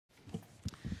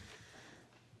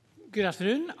Good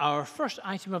afternoon. Our first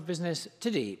item of business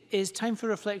today is Time for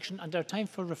Reflection, and our Time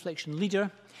for Reflection leader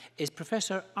is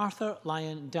Professor Arthur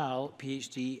Lyon Dahl,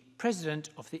 PhD,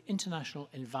 President of the International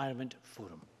Environment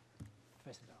Forum.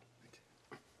 Professor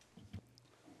Dahl.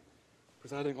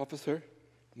 Presiding Officer,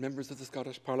 members of the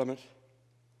Scottish Parliament,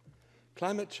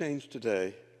 climate change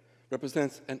today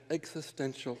represents an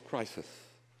existential crisis,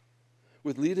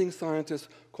 with leading scientists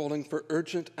calling for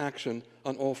urgent action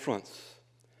on all fronts,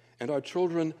 and our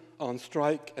children on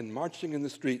strike and marching in the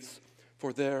streets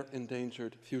for their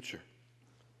endangered future.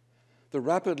 The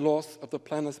rapid loss of the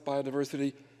planet's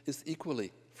biodiversity is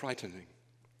equally frightening.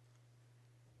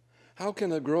 How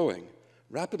can a growing,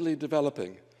 rapidly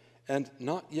developing, and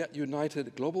not yet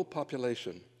united global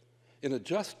population, in a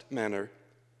just manner,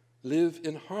 live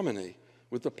in harmony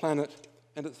with the planet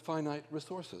and its finite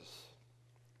resources?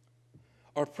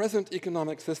 Our present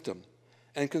economic system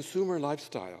and consumer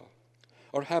lifestyle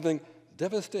are having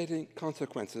devastating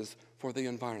consequences for the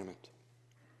environment.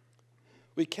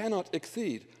 We cannot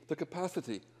exceed the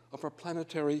capacity of our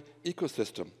planetary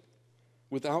ecosystem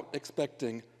without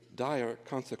expecting dire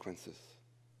consequences.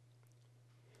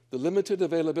 The limited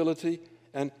availability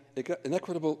and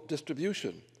inequitable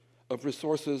distribution of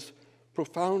resources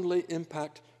profoundly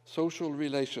impact social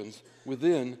relations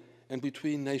within and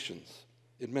between nations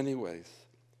in many ways,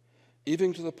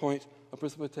 even to the point of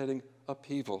precipitating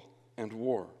upheaval and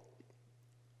war.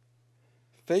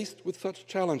 Faced with such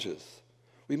challenges,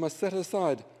 we must set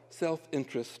aside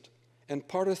self-interest and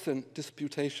partisan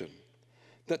disputation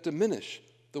that diminish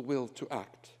the will to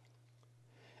act,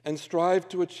 and strive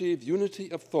to achieve unity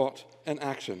of thought and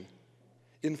action,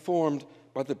 informed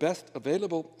by the best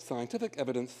available scientific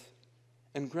evidence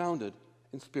and grounded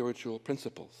in spiritual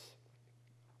principles.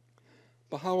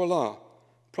 Baha'u'llah,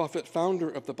 prophet founder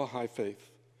of the Baha'i faith,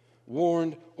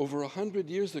 warned over 100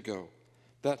 years ago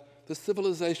that the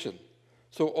civilization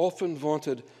so often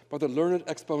vaunted by the learned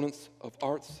exponents of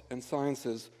arts and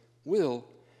sciences will,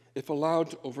 if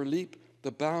allowed to overleap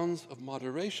the bounds of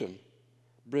moderation,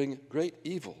 bring great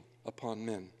evil upon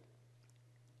men.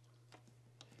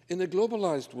 In a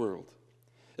globalized world,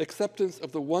 acceptance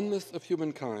of the oneness of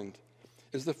humankind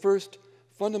is the first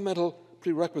fundamental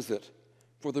prerequisite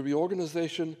for the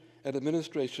reorganization and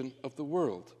administration of the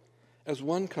world as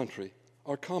one country,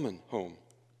 our common home.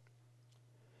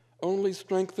 Only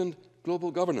strengthened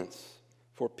global governance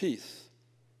for peace,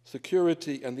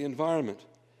 security, and the environment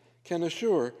can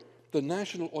assure the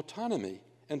national autonomy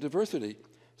and diversity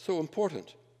so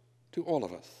important to all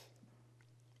of us.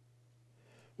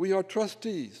 We are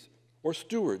trustees or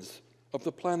stewards of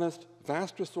the planet's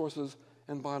vast resources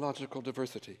and biological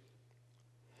diversity.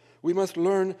 We must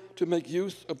learn to make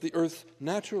use of the Earth's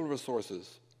natural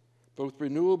resources, both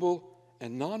renewable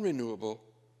and non-renewable,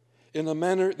 in a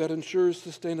manner that ensures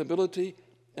sustainability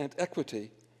and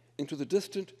equity into the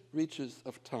distant reaches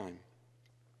of time.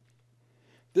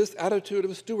 This attitude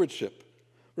of stewardship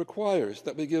requires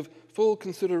that we give full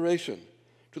consideration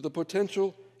to the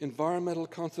potential environmental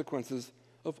consequences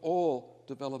of all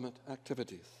development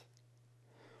activities.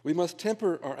 We must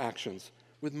temper our actions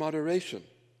with moderation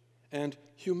and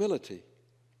humility,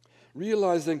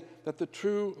 realizing that the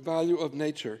true value of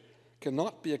nature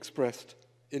cannot be expressed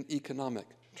in economic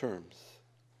terms.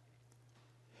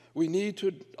 We need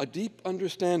a deep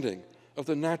understanding of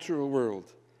the natural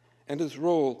world and its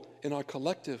role in our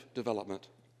collective development,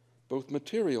 both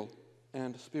material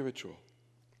and spiritual.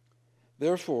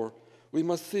 Therefore, we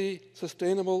must see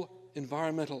sustainable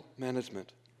environmental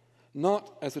management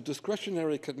not as a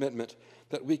discretionary commitment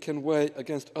that we can weigh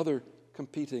against other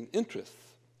competing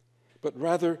interests, but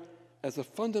rather as a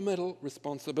fundamental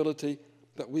responsibility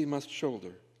that we must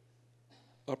shoulder,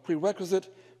 a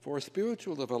prerequisite for our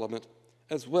spiritual development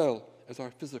as well as our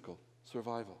physical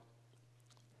survival.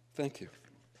 Thank you.